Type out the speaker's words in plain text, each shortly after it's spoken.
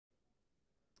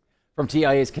From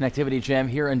TIA's Connectivity Jam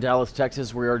here in Dallas,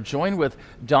 Texas, we are joined with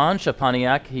Don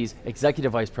Szczepaniak. He's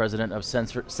Executive Vice President of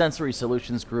Sensory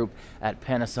Solutions Group at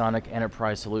Panasonic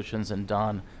Enterprise Solutions. And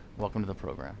Don, welcome to the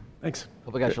program. Thanks.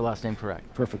 Hope I got your last name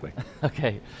correct. Perfectly.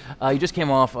 Okay. You just came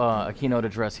off a keynote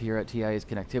address here at TIA's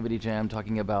Connectivity Jam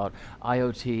talking about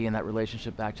IoT and that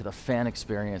relationship back to the fan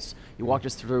experience. You walked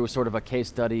us through sort of a case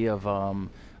study of,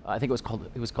 I think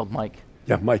it was called Mike.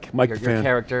 Yeah, Mike Your the fan.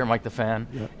 character, Mike the fan,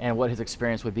 Yeah. and what his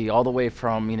experience would be all the way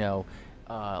from,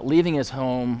 leaving his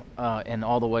home and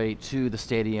all the way to the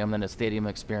stadium, then a stadium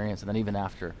experience, and then even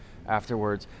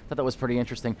afterwards. I thought that was pretty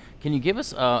interesting. Can you give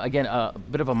us, again, a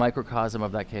bit of a microcosm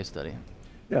of that case study?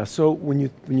 Yeah, so when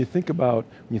you think about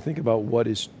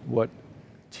what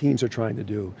teams are trying to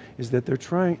do, is that they're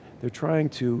trying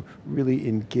to really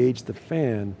engage the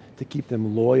fan to keep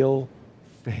them loyal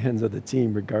fans of the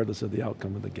team regardless of the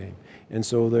outcome of the game. And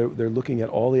so they're looking at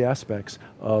all the aspects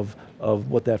of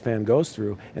what that fan goes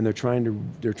through, and they're trying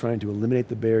to eliminate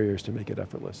the barriers to make it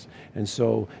effortless. And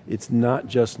so it's not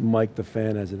just Mike the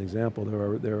fan as an example.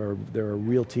 There are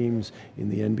real teams in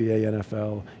the NBA,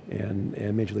 NFL,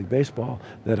 and Major League Baseball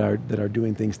that are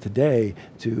doing things today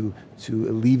to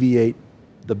eliminate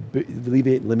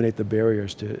the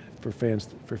barriers for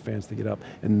fans to get up,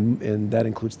 and that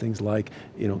includes things like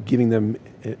giving them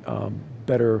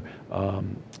better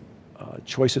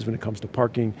choices when it comes to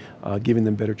parking, giving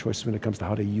them better choices when it comes to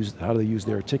how they use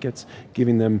their tickets,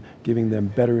 giving them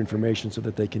better information so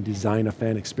that they can design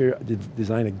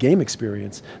a game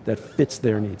experience that fits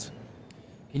their needs.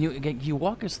 Can you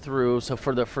walk us through, so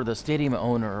for the stadium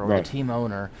owner or Right. the team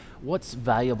owner, what's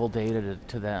valuable data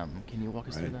to them? Can you walk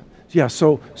us through that? Yeah,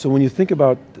 so when you think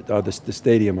about the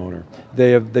stadium owner,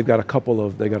 they've got a couple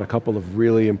of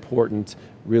really important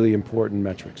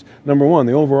metrics. Number one,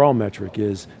 the overall metric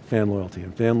is fan loyalty,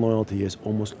 and fan loyalty is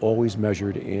almost always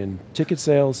measured in ticket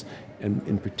sales, and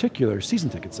in particular season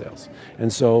ticket sales.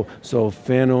 And so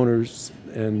fan owners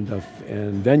and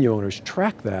venue owners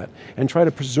track that and try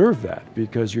to preserve that,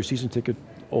 because your season ticket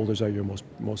holders are your most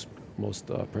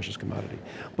precious commodity.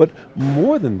 But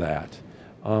more than that,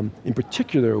 in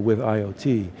particular with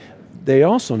IoT, they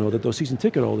also know that those season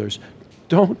ticket holders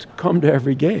don't come to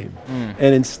every game.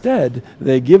 And instead,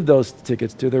 they give those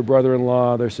tickets to their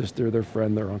brother-in-law, their sister, their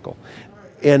friend, their uncle.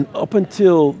 And up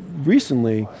until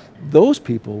recently, those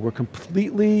people were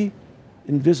completely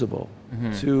invisible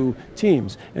to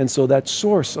teams. And so that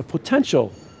source of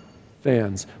potential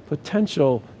fans,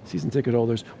 potential season ticket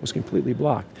holders, was completely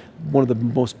blocked. One of the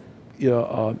most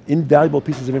invaluable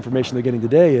pieces of information they're getting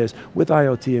today is, with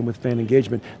IoT and with fan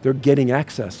engagement, they're getting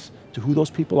access to who those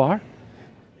people are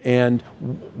and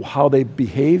how they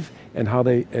behave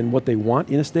and what they want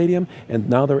in a stadium, and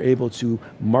now they're able to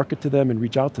market to them and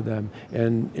reach out to them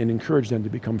and encourage them to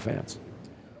become fans.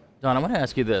 Don, I want to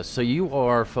ask you this. So you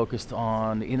are focused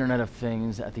on the Internet of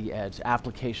Things at the edge,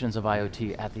 applications of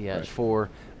IoT at the edge for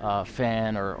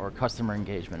fan or customer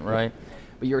engagement, right?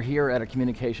 But you're here at a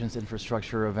communications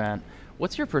infrastructure event.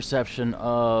 What's your perception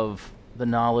of the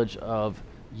knowledge of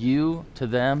you to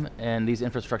them and these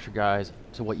infrastructure guys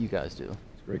to what you guys do?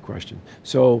 Great question.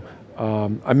 So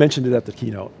I mentioned it at the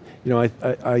keynote.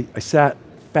 I sat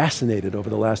fascinated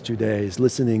over the last 2 days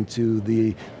listening to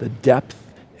the depth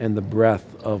and the breadth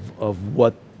of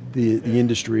what the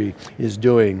industry is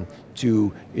doing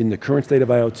in the current state of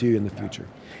IoT in the future.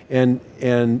 And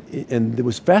it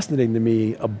was fascinating to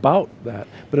me about that,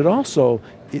 but it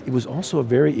was also a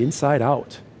very inside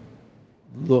out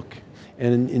look.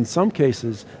 And in some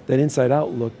cases, that inside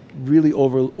out look really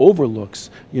overlooks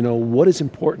what is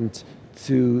important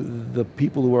to the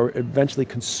people who are eventually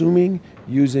consuming,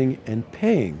 using, and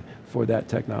paying for that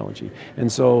technology. And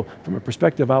so from a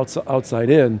perspective outside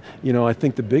in, I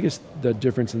think the biggest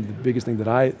difference and the biggest thing that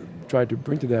I tried to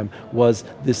bring to them was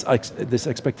this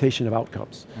expectation of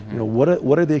outcomes. What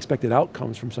are the expected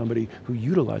outcomes from somebody who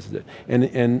utilizes it?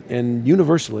 And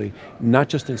universally, not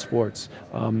just in sports,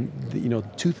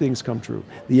 two things come true.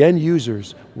 The end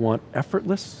users want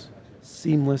effortless,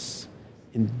 seamless,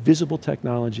 invisible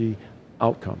technology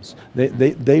outcomes.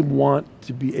 They want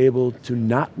to be able to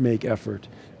not make effort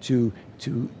to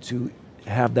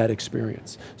have that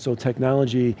experience. So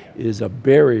technology is a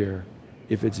barrier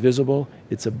if it's visible,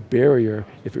 it's a barrier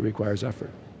if it requires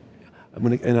effort.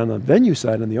 And on the venue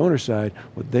side, on the owner side,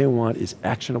 what they want is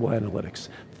actionable analytics,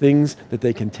 things that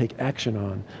they can take action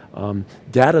on.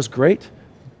 Data's great,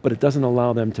 but it doesn't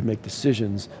allow them to make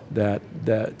decisions to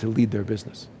lead their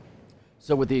business.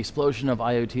 So with the explosion of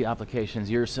IoT applications,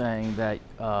 you're saying that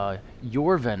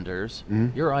your vendors,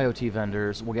 your IoT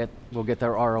vendors, will get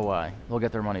their ROI, they'll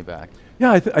get their money back.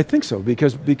 Yeah, I think so,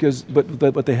 because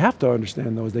what they have to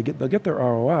understand though is they'll get their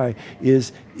ROI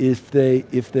is if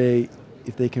they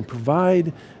can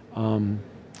provide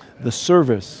the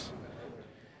service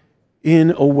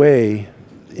in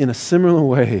a similar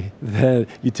way that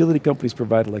utility companies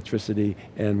provide electricity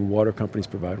and water companies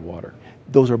provide water.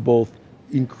 Those are both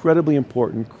incredibly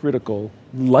important, critical,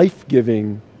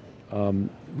 life-giving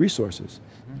resources.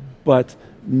 But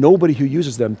nobody who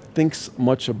uses them thinks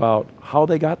much about how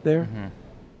they got there,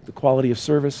 the quality of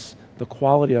service, the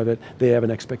quality of it. They have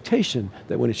an expectation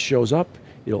that when it shows up,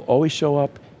 it'll always show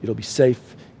up, it'll be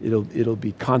safe, it'll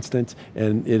be constant,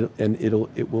 and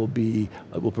it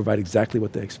will provide exactly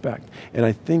what they expect. And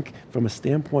I think from a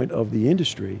standpoint of the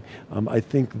industry, I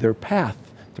think their path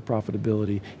to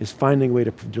profitability is finding a way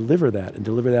to deliver that and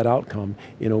deliver that outcome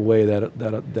in a way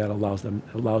that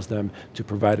allows them to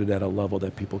provide it at a level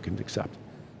that people can accept.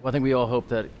 Well, I think we all hope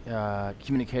that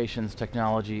communications,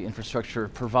 technology, infrastructure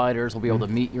providers will be able to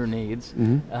meet your needs,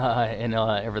 and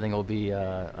everything will be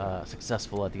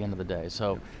successful at the end of the day.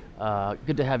 So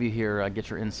good to have you here, get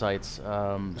your insights. It's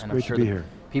and great I'm sure to be the here.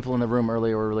 people in the room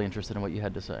earlier were really interested in what you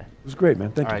had to say. It was great,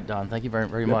 man. Thank you. All right, Don, thank you very,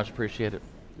 very much. Appreciate it.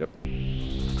 Yep.